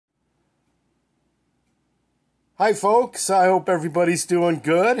Hi folks, I hope everybody's doing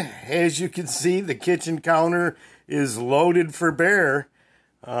good. As you can see, the kitchen counter is loaded for bear.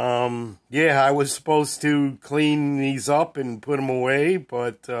 Yeah, I was supposed to clean these up and put them away,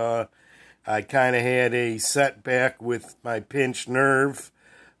 but I kind of had a setback with my pinched nerve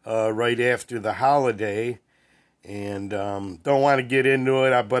right after the holiday. And don't want to get into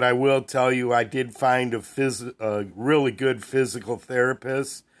it, but I will tell you I did find a really good physical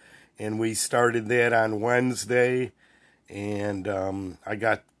therapist. And we started that on Wednesday, and I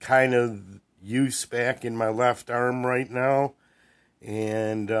got kind of use back in my left arm right now,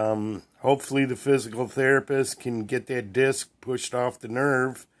 and hopefully the physical therapist can get that disc pushed off the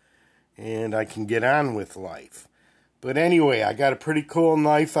nerve, and I can get on with life. But anyway, I got a pretty cool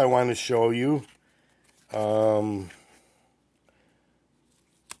knife I want to show you. It's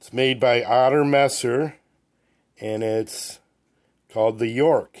made by Otter-Messer, and it's called the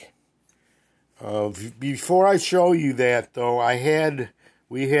York. Before I show you that, though,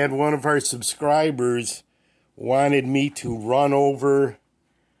 we had one of our subscribers wanted me to run over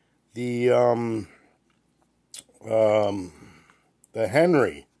the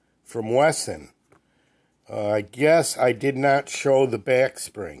Henry from Wesson. I guess I did not show the back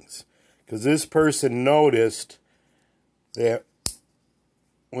springs, because this person noticed that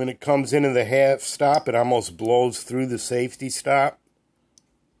when it comes into the half stop, it almost blows through the safety stop.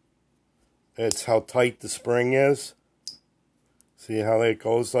 That's how tight the spring is. See how that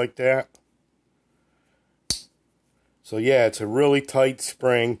goes like that? So yeah, it's a really tight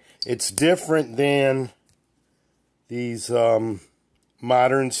spring. It's different than these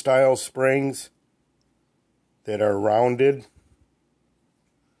modern style springs that are rounded.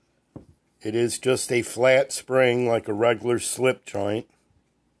 It is just a flat spring like a regular slip joint.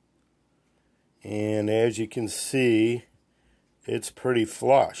 And as you can see, it's pretty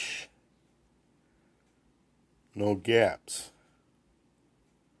flush. No gaps.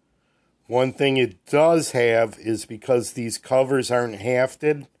 One thing it does have is, because these covers aren't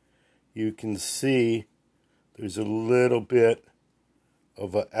hafted, you can see there's a little bit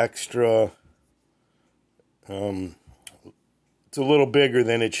of an extra, it's a little bigger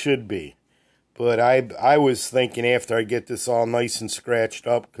than it should be. But I was thinking after I get this all nice and scratched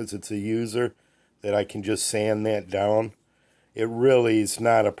up, because it's a user, that I can just sand that down. It really is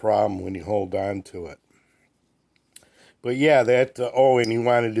not a problem when you hold on to it. But yeah, that, oh, and he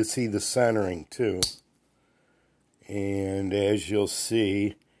wanted to see the centering too. And as you'll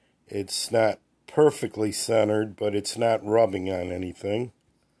see, it's not perfectly centered, but it's not rubbing on anything.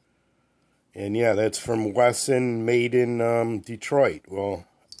 And yeah, that's from Wesson, made in Detroit. Well,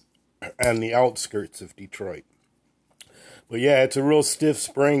 on the outskirts of Detroit. But yeah, it's a real stiff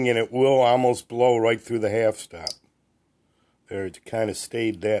spring, and it will almost blow right through the half stop. There, it kind of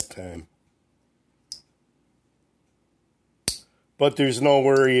stayed that time. But there's no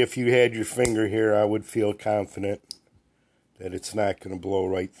worry, if you had your finger here, I would feel confident that it's not going to blow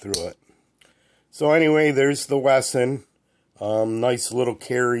right through it. So anyway, there's the Wesson. Nice little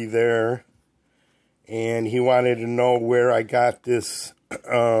carry there. And he wanted to know where I got this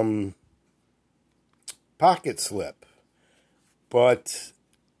pocket slip. But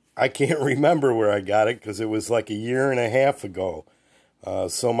I can't remember where I got it, because it was like a year and a half ago.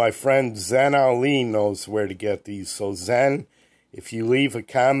 So my friend Zen Ali knows where to get these. So Zen, if you leave a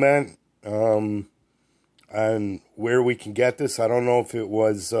comment on where we can get this, I don't know if it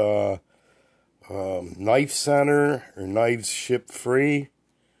was Knife Center or Knives Ship Free,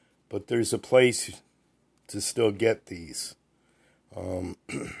 but there's a place to still get these.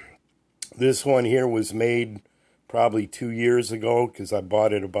 This one here was made probably 2 years ago, because I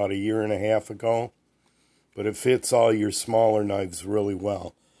bought it about a year and a half ago. But it fits all your smaller knives really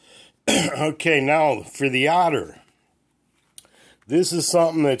well. Okay, now for the Otter. This is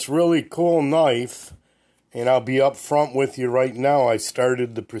something that's really cool knife, and I'll be up front with you right now. I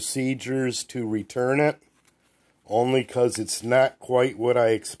started the procedures to return it, only because it's not quite what I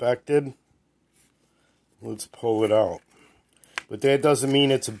expected. Let's pull it out. But that doesn't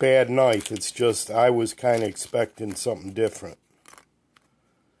mean it's a bad knife. It's just I was kind of expecting something different.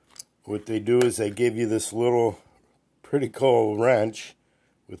 What they do is they give you this little pretty cool wrench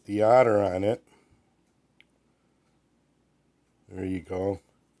with the Otter on it. There you go.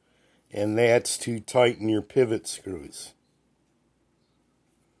 And that's to tighten your pivot screws.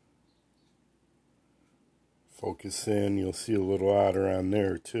 Focus in, you'll see a little Otter on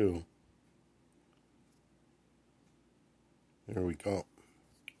there too. There we go.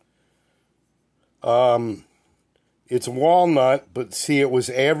 It's walnut, but see, it was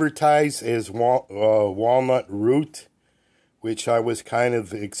advertised as walnut root, which I was kind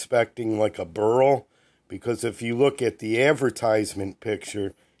of expecting like a burl, because if you look at the advertisement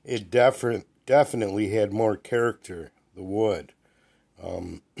picture, it definitely had more character, the wood.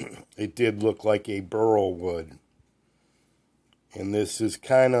 It did look like a burl wood. And this is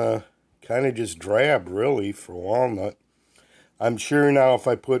kind of just drab, really, for walnut. I'm sure now if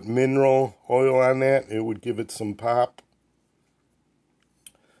I put mineral oil on that, it would give it some pop.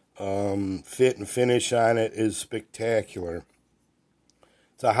 Fit and finish on it is spectacular.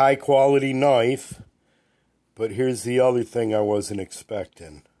 It's a high quality knife, but here's the other thing I wasn't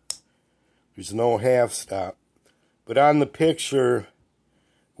expecting. There's no half stop. But on the picture,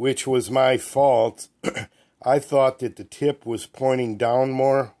 which was my fault, I thought that the tip was pointing down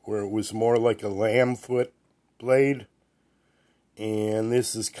more, where it was more like a lamb foot blade. And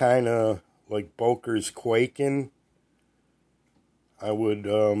this is kind of like Boker's Quaking. I would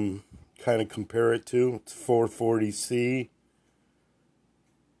kind of compare it to. It's 440C.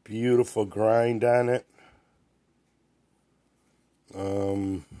 Beautiful grind on it.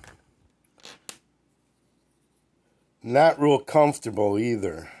 Not real comfortable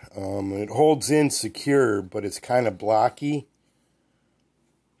either. It holds in secure, but it's kind of blocky.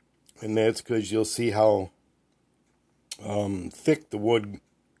 And that's because you'll see how thick the wood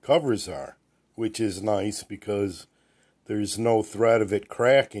covers are, which is nice because there's no threat of it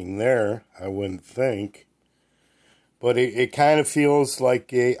cracking there, I wouldn't think. But it kind of feels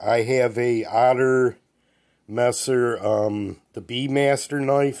like I have a Otter-Messer, the B-Master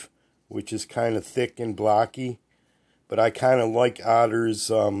knife, which is kind of thick and blocky. But I kind of like Otter's,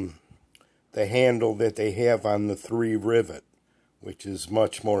 the handle that they have on the 3 rivet, which is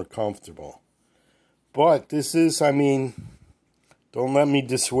much more comfortable. But this is, I mean, don't let me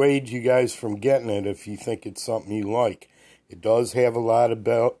dissuade you guys from getting it if you think it's something you like. It does have a lot of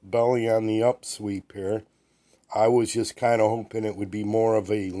belly on the upsweep here. I was just kind of hoping it would be more of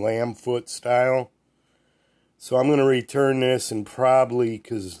a lamb foot style. So I'm going to return this, and probably,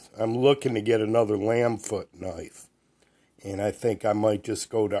 because I'm looking to get another lamb foot knife. And I think I might just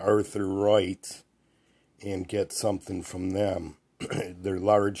go to Arthur Wright and get something from them. Their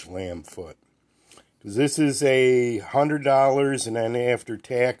large lamb foot. Because this is $100, and then after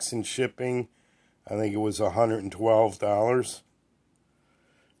tax and shipping, I think it was $112.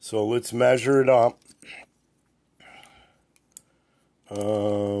 So let's measure it up.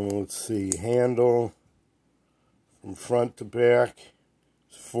 Let's see, handle from front to back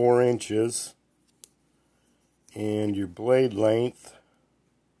is 4 inches. And your blade length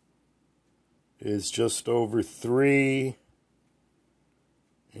is just over 3.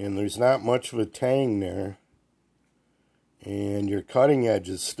 And there's not much of a tang there. And your cutting edge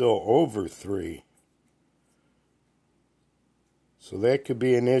is still over 3. So that could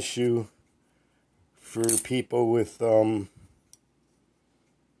be an issue for people with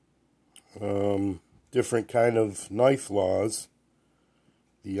different kind of knife laws.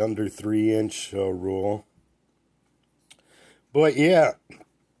 The under 3-inch rule. But yeah,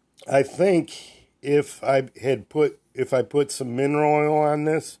 I think if I put some mineral oil on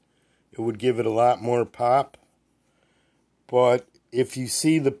this, it would give it a lot more pop. But if you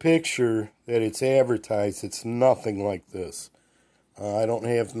see the picture that it's advertised, it's nothing like this. I don't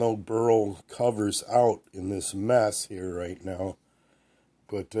have no burl covers out in this mess here right now.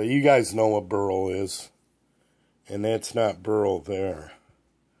 But you guys know what burl is. And that's not burl there.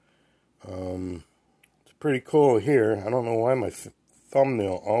 It's pretty cool here. I don't know why my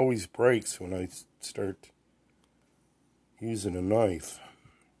thumbnail always breaks when I start using a knife.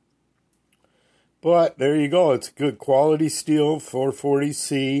 But there you go. It's good quality steel,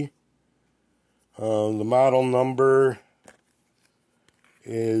 440C. The model number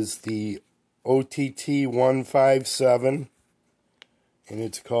is the OTT 157. And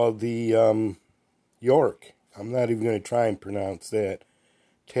it's called the York. I'm not even going to try and pronounce that.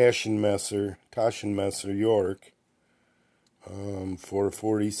 Taschenmesser York.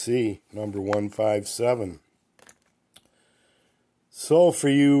 440C, number 157. So for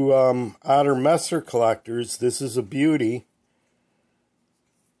you Otter-Messer collectors, this is a beauty.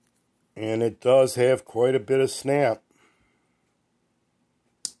 And it does have quite a bit of snap.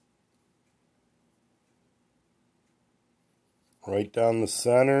 Right down the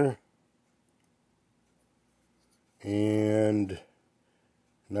center. And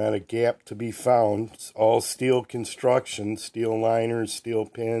not a gap to be found. It's all steel construction, steel liners, steel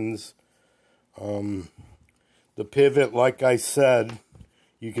pins. The pivot, like I said,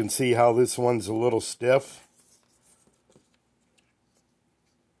 you can see how this one's a little stiff.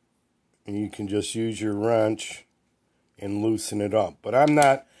 And you can just use your wrench and loosen it up. But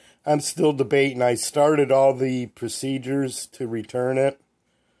I'm still debating. I started all the procedures to return it.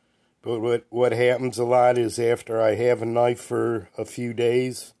 But what happens a lot is after I have a knife for a few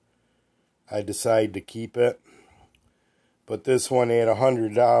days, I decide to keep it. But this one at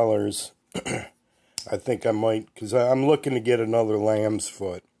 $100, I think I might, because I'm looking to get another lamb's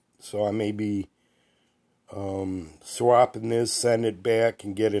foot. So I may be swapping this, send it back,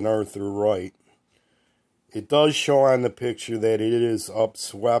 and get an Arthur Wright. It does show on the picture that it is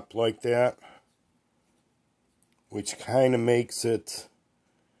upswept like that, which kind of makes it,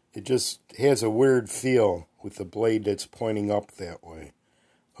 it just has a weird feel with the blade that's pointing up that way.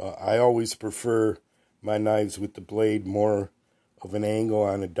 I always prefer my knives with the blade more of an angle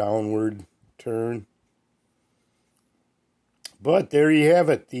on a downward turn. But there you have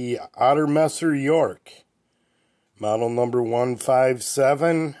it, the Otter-Messer York, model number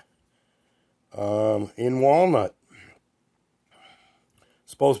 157, in walnut.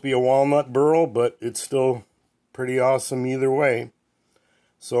 Supposed to be a walnut burl, but it's still pretty awesome either way.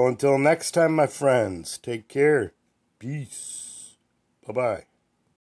 So until next time, my friends, take care. Peace. Bye-bye.